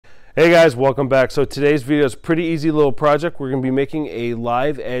Hey guys, welcome back. So today's video is a pretty easy little project. We're going to be making a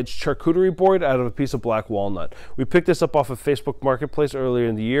live edge charcuterie board out of a piece of black walnut. We picked this up off of Facebook Marketplace earlier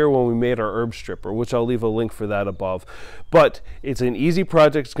in the year when we made our herb stripper, which I'll leave a link for that above. But it's an easy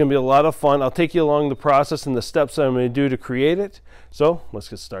project. It's going to be a lot of fun. I'll take you along the process and the steps that I'm going to do to create it. So let's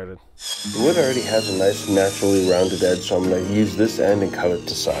get started. The wood already has a nice naturally rounded edge, so I'm going to use this end and cut it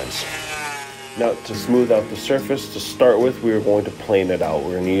to size. Now, to smooth out the surface, to start with, we are going to plane it out.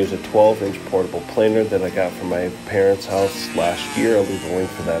 We're going to use a 12-inch portable planer that I got from my parents' house last year. I'll leave a link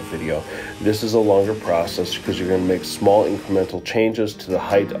for that video. This is a longer process because you're going to make small incremental changes to the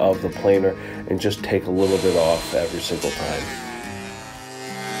height of the planer and just take a little bit off every single time.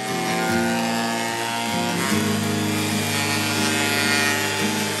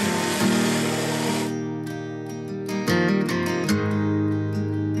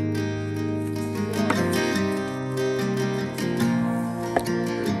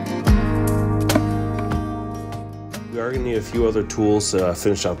 We are going to need a few other tools to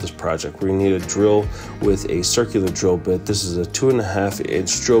finish out this project. We're going to need a drill with a circular drill bit. This is a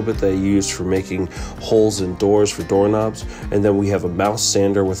 2.5-inch drill bit that I use for making holes in doors for doorknobs. And then we have a mouse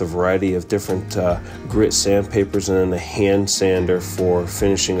sander with a variety of different grit sandpapers, and then a hand sander for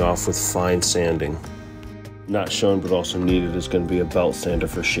finishing off with fine sanding. Not shown but also needed is going to be a belt sander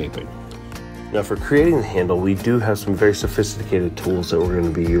for shaping. Now, for creating the handle, we do have some very sophisticated tools that we're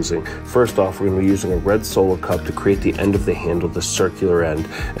going to be using. First off, we're going to be using a red solo cup to create the end of the handle, the circular end.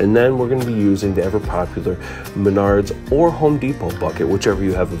 And then we're going to be using the ever popular Menards or Home Depot bucket, whichever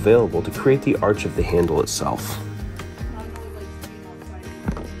you have available, to create the arch of the handle itself.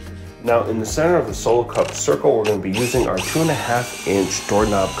 Now, in the center of the solo cup circle, we're going to be using our 2.5-inch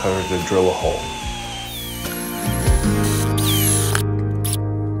doorknob cutter to drill a hole.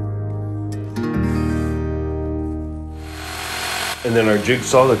 And then our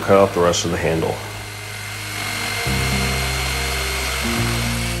jigsaw to cut out the rest of the handle.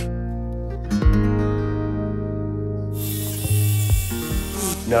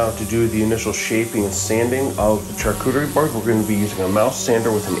 Now, to do the initial shaping and sanding of the charcuterie board, we're going to be using a mouse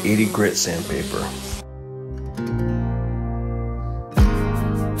sander with an 80 grit sandpaper.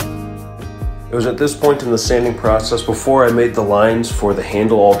 It was at this point in the sanding process, before I made the lines for the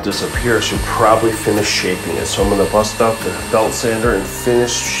handle all disappear, I should probably finish shaping it. So I'm going to bust out the belt sander and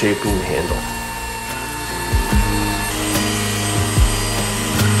finish shaping the handle.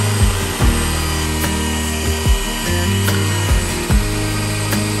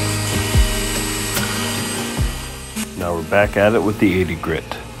 Now we're back at it with the 80 grit.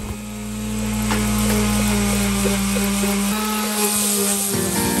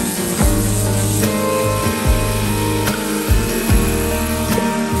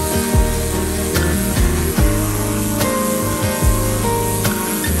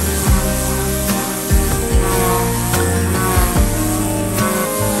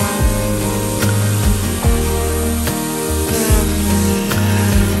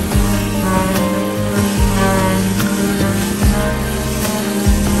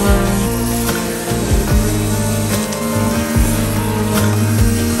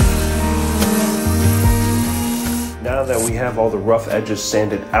 Now that we have all the rough edges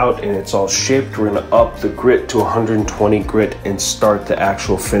sanded out and it's all shaped, we're going to up the grit to 120 grit and start the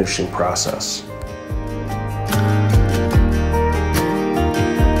actual finishing process.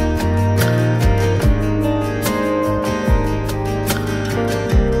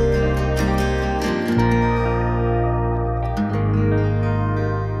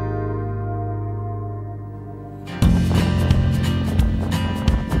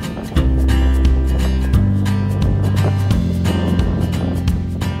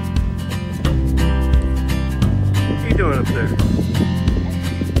 Doing up there?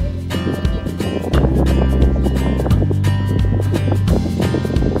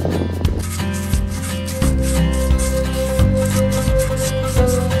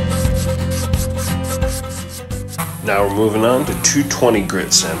 Now we're moving on to 220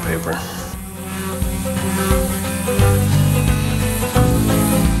 grit sandpaper.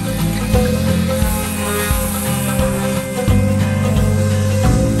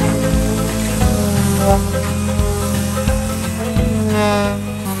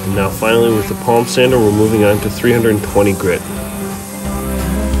 And now finally, with the palm sander, we're moving on to 320 grit.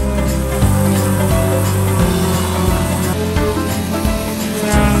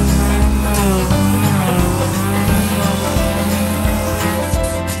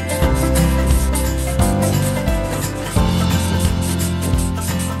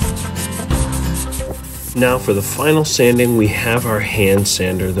 Now for the final sanding, we have our hand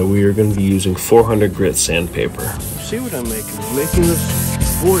sander that we are going to be using 400 grit sandpaper. See what I'm making? I'm making this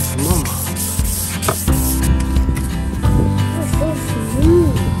board for Mama. It's so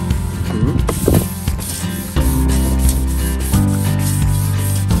smooth.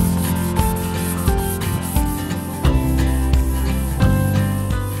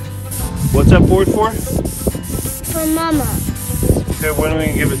 What's that board for? For Mama. Okay, when are we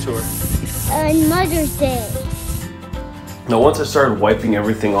gonna give it to her? On Mother's Day. Now, once I started wiping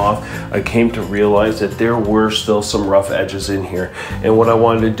everything off, I came to realize that there were still some rough edges in here. And what I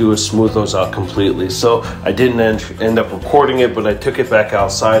wanted to do is smooth those out completely. So I didn't end up recording it, but I took it back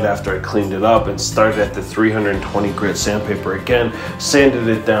outside after I cleaned it up and started at the 320 grit sandpaper again, sanded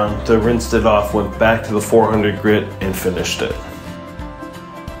it down, then rinsed it off, went back to the 400 grit and finished it.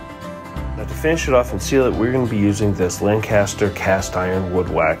 Now, to finish it off and seal it, we're going to be using this Lancaster cast iron wood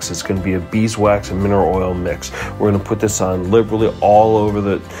wax. It's going to be a beeswax and mineral oil mix. We're going to put this on liberally all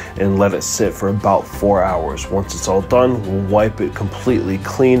over and let it sit for about 4 hours. Once it's all done, we'll wipe it completely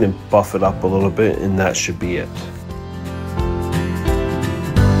clean and buff it up a little bit, and that should be it.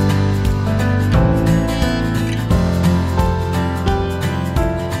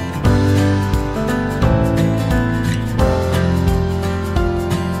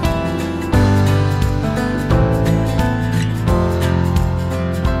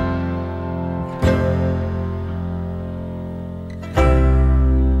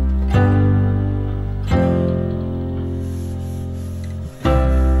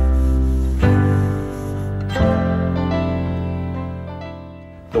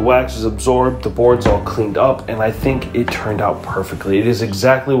 The wax is absorbed, the board's all cleaned up, and I think it turned out perfectly. It is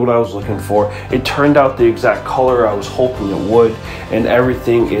exactly what I was looking for. It turned out the exact color I was hoping it would, and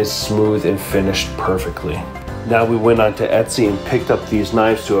everything is smooth and finished perfectly. Now we went on to Etsy and picked up these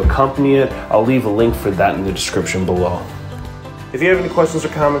knives to accompany it. I'll leave a link for that in the description below. If you have any questions or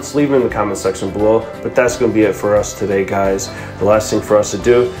comments, leave them in the comment section below, but that's going to be it for us today, guys. The last thing for us to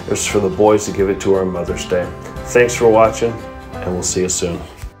do is for the boys to give it to our Mother's Day. Thanks for watching, and we'll see you soon.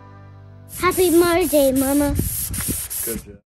 Happy Mother's Day, Mama. Good job.